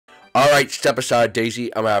Alright, step aside,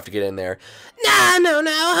 Daisy. I'm gonna have to get in there. No.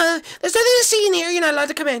 There's nothing to see in here. You're not allowed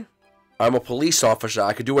to come in. I'm a police officer.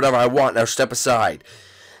 I can do whatever I want. Now step aside.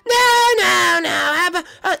 No.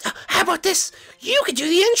 How about this? You could do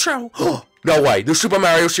the intro. No way. The Super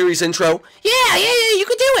Mario series intro? Yeah. You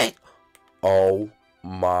could do it. Oh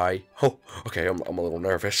my. Oh, okay, I'm a little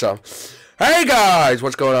nervous. Hey guys,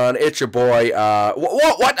 what's going on? It's your boy.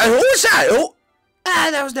 What? Who was that? Who?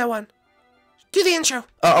 That was no one. Do the intro.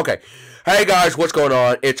 Okay. Hey guys, what's going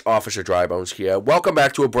on? It's Officer Drybones here. Welcome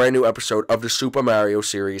back to a brand new episode of the Super Mario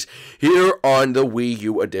series here on the Wii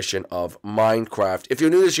U edition of Minecraft. If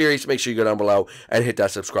you're new to the series, make sure you go down below and hit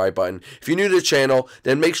that subscribe button. If you're new to the channel,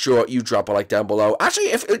 then make sure you drop a like down below.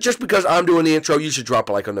 Actually, just because I'm doing the intro, you should drop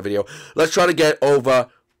a like on the video. Let's try to get over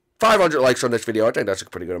 500 likes on this video. I think that's a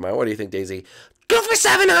pretty good amount. What do you think, Daisy? Go for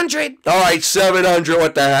 700. Alright, 700.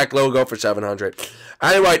 What the heck? We'll go for 700.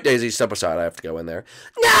 Anyway, Daisy, step aside. I have to go in there.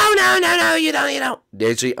 No, you don't.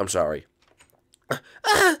 Daisy, I'm sorry.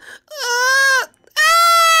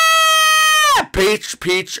 Peach,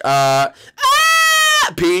 Peach, I'm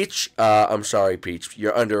sorry, Peach.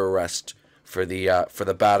 You're under arrest for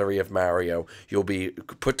the battery of Mario. You'll be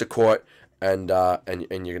put to court and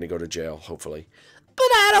you're gonna go to jail, hopefully. But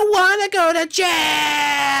I don't want to go to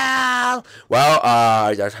jail. Well,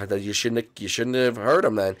 you shouldn't have heard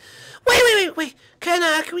him then. Wait.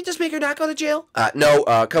 Can we just make her not go to jail? No,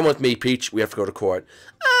 come with me, Peach. We have to go to court.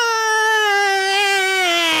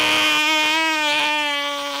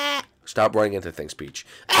 Stop running into things, Peach.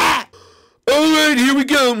 Alright, here we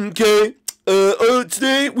go, okay.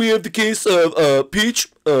 Today we have the case of, Peach,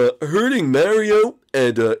 hurting Mario,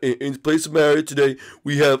 and, in place of Mario today,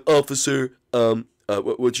 we have Officer,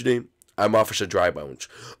 what's your name? I'm Officer Drybones.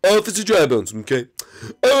 Officer Drybones, okay.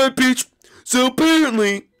 Alright, Peach, so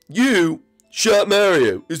apparently, you shot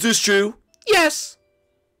Mario. Is this true? Yes.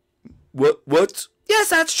 What? Yes,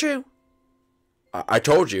 that's true. I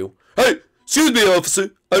told you. Hey, excuse me,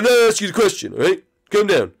 officer. I'm not asking you the question, alright? Calm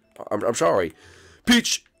down. I'm sorry.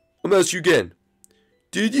 Peach, I'm asking you again.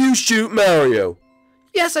 Did you shoot Mario?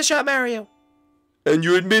 Yes, I shot Mario. And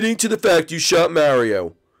you're admitting to the fact you shot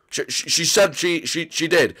Mario. She said she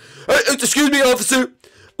did. Hey, excuse me, officer.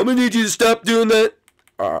 I'm gonna need you to stop doing that.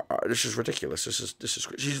 This is ridiculous. This is.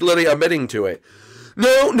 She's literally admitting to it.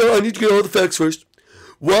 No, I need to get all the facts first.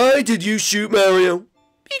 Why did you shoot Mario?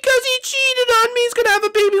 Because he cheated on me. He's gonna have a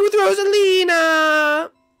baby with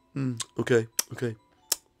Rosalina. Okay.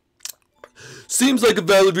 Seems like a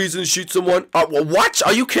valid reason to shoot someone. What?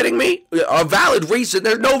 Are you kidding me? A valid reason?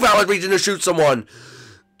 There's no valid reason to shoot someone.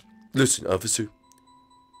 Listen, officer.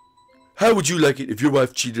 How would you like it if your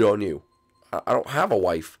wife cheated on you? I don't have a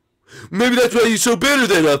wife. Maybe that's why you're so bitter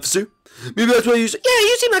then, officer. Maybe that's why you say... Yeah,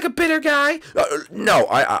 you seem like a bitter guy. No,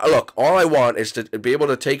 look, all I want is to be able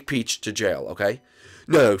to take Peach to jail, okay?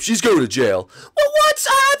 No, she's going to jail. Well, what?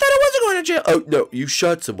 I thought I wasn't going to jail. Oh, no, you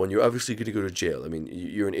shot someone. You're obviously going to go to jail. I mean,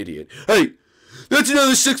 you're an idiot. Hey, that's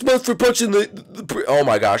another 6 months for punching the oh,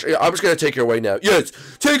 my gosh. I'm just going to take her away now. Yes,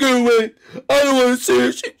 take her away. I don't want to see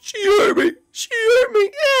her. She hurt me.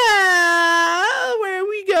 Yeah, where are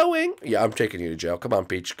we going? Yeah, I'm taking you to jail. Come on,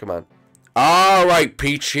 Peach. Come on. All right,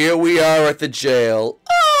 Peach. Here we are at the jail.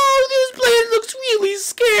 Oh, this place looks really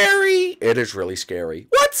scary. It is really scary.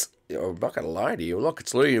 What? I'm not going to lie to you. Look,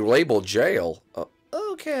 it's literally labeled jail.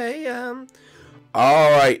 Okay,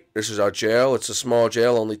 All right, this is our jail. It's a small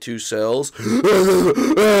jail, only 2 cells.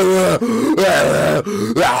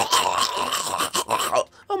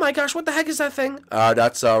 Oh my gosh, what the heck is that thing?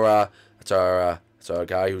 That's our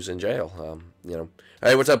guy who's in jail. You know.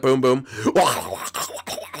 Hey, what's up, Boom Boom?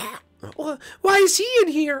 Why is he in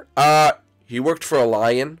here? He worked for a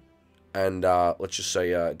lion, and let's just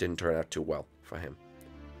say it didn't turn out too well for him.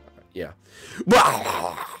 Yeah.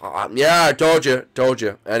 Yeah, I told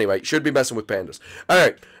you. Anyway, should be messing with pandas.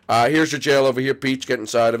 Alright, here's your jail over here, Peach. Get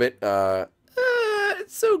inside of it.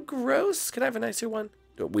 It's so gross. Can I have a nicer one?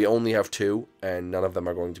 We only have 2, and none of them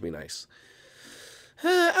are going to be nice.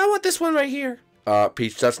 I want this one right here.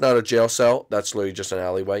 Peach, that's not a jail cell. That's literally just an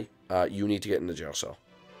alleyway. You need to get in the jail cell.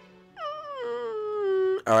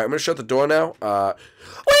 Alright, I'm going to shut the door now. Wait, why'd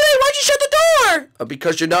you shut the door?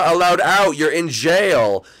 Because you're not allowed out. You're in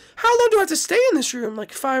jail. How long do I have to stay in this room?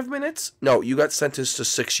 Like 5 minutes? No, you got sentenced to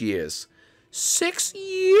 6 years. 6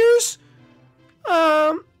 years?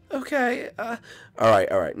 Okay.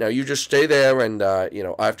 Alright. Now, you just stay there, and, you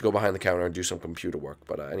know, I have to go behind the counter and do some computer work.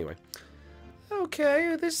 But, anyway.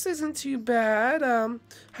 Okay, this isn't too bad. I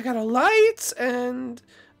got a light, and,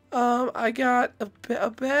 I got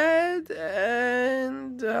a bed,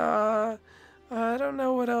 and, I don't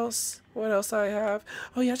know what else. What else I have?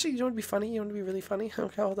 Oh, yeah, actually, you know what would be funny? You want to be really funny?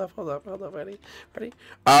 Okay, hold up. Ready?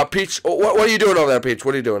 Peach, what are you doing over there, Peach?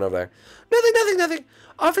 What are you doing over there? Nothing.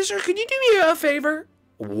 Officer, can you do me a favor?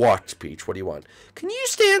 What, Peach? What do you want? Can you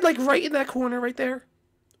stand, like, right in that corner right there?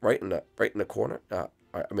 Right in the corner? I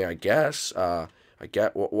mean, I guess. I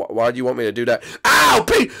get. Why do you want me to do that? Ow,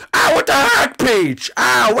 Peach! Ow, what the heck, Peach?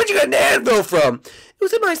 Ow, where'd you get an anvil from? It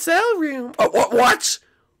was in my cell room. Oh, what?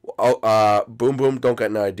 Oh, Boom Boom, don't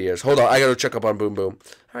get any ideas. Hold on, I gotta check up on Boom Boom.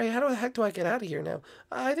 All right, how the heck do I get out of here now?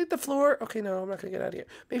 I think the floor. Okay, no, I'm not gonna get out of here.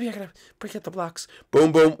 Maybe I gotta break out the blocks.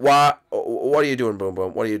 Boom Boom, what are you doing, Boom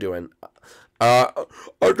Boom? What are you doing? Boom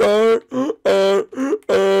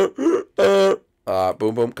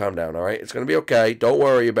Boom, calm down, all right? It's gonna be okay. Don't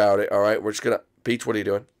worry about it, all right? We're just gonna. Peach, what are you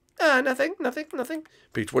doing? Nothing.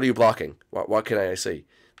 Peach, what are you blocking? What can I see?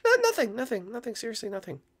 Nothing. Seriously,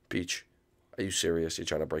 nothing. Peach, are you serious? You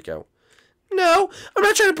trying to break out? No, I'm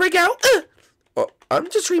not trying to break out. Oh, I'm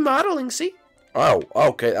just remodeling. See? Oh,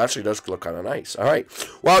 okay. Actually, does look kind of nice. All right.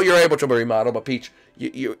 Well, you're able to remodel, but Peach,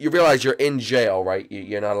 you realize you're in jail, right?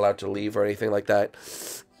 You're not allowed to leave or anything like that.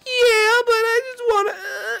 Yeah, but I just wanna.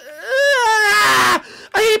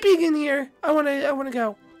 I hate being in here. I wanna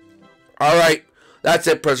go. All right. That's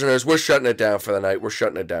it, prisoners. We're shutting it down for the night.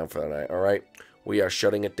 All right. We are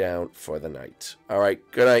shutting it down for the night. All right.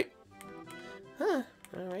 Good night. Huh.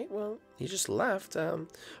 All right. Well, he just left. All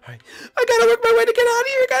right. I gotta work my way to get out of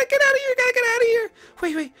here. Gotta get out of here.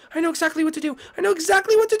 Wait. I know exactly what to do. Boom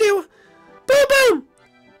Boom.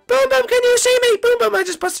 Can you see me? Boom Boom. I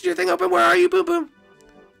just busted your thing open. Where are you, Boom Boom?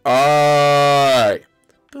 Alright.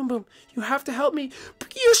 Boom. You have to help me.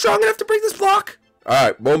 You're strong enough to break this block.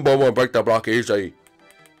 Alright. Boom Boom. Break the block easy.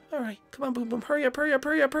 Alright. Come on, Boom Boom. Hurry up.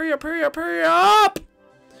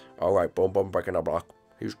 Alright. Boom Boom breaking the block.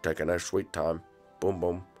 He's taking a sweet time.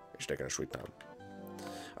 Boom. He's taking a sweet time.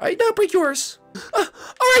 Alright, now break yours.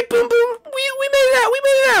 Alright, Boom Boom. We made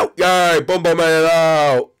it out. Yay. Boom Boom made it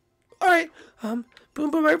out. Alright. Boom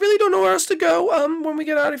Boom, I really don't know where else to go. When we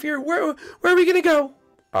get out of here. Where are we gonna go?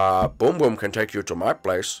 Boom Boom can take you to my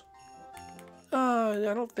place.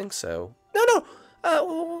 I don't think so. No.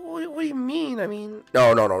 What do you mean? I mean...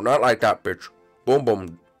 No, not like that, bitch. Boom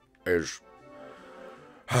Boom is...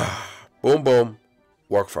 Boom Boom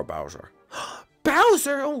work for Bowser.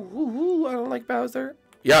 Bowser? Oh, I don't like Bowser.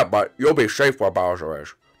 Yeah, but you'll be safe where Bowser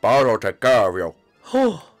is. Bowser will take care of you.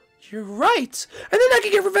 Oh, you're right. And then I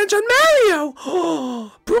can get revenge on Mario.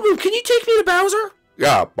 Oh, Boom Boom, can you take me to Bowser?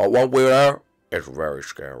 Yeah, but when we're there, it's very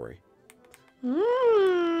scary.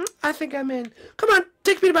 I think I'm in. Come on,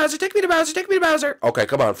 take me to Bowser. Okay,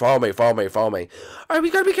 come on, follow me. All right,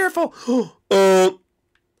 we gotta be careful. What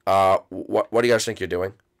do you guys think you're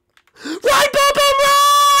doing? Run, Boom Boom,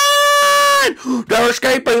 run! They're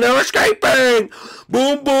escaping!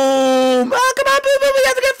 Boom Boom! Oh, come on, Boom Boom, we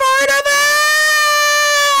have to get far enough.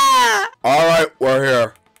 Alright, we're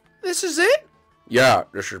here. This is it? Yeah,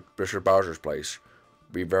 this is Bowser's place.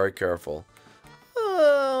 Be very careful.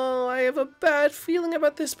 Oh, I have a bad feeling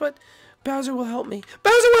about this, but Bowser will help me.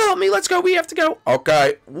 Let's go. We have to go.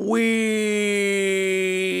 Okay.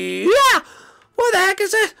 Yeah! What the heck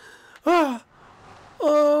is it?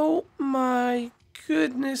 Oh my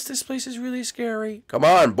goodness. This place is really scary. Come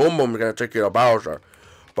on. Boom Boom's gonna take you to Bowser.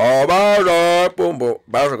 Bowser. Boom Boom.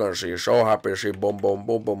 Bowser's gonna see you. So happy to see Boom Boom.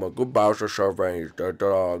 Boom Boom. A good Bowser survey. Good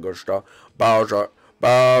stuff. Bowser.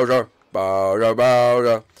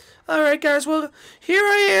 Alright, guys. Well, here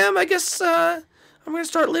I am. I guess, I'm gonna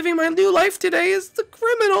start living my new life today as the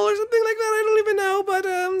criminal or something like that. I don't even know, but,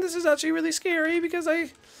 this is actually really scary because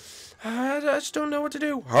I just don't know what to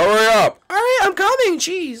do. Hurry up! Alright, I'm coming!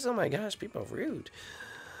 Jeez, oh my gosh, people are rude.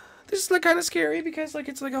 This is, like, kind of scary because, like,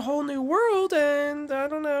 it's, like, a whole new world, and I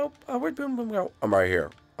don't know. Where'd Boom Boom go? I'm right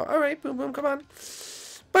here. Alright, Boom Boom, come on.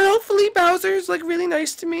 But hopefully Bowser's, like, really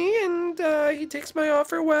nice to me, and, he takes my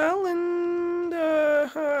offer well, and,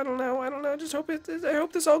 I don't know. I just hope I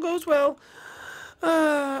hope this all goes well.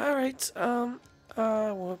 Alright,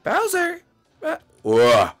 well, Bowser!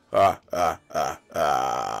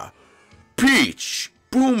 Peach!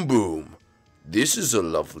 Boom Boom! This is a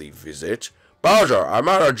lovely visit. Bowser, I'm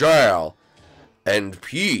out of jail. And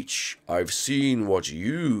Peach, I've seen what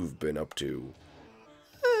you've been up to.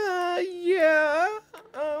 Yeah.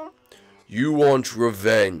 You want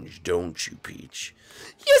revenge, don't you, Peach?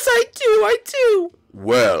 Yes, I do.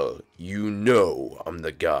 Well, you know I'm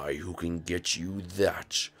the guy who can get you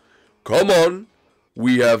that. Come on,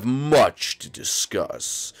 we have much to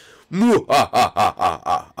discuss.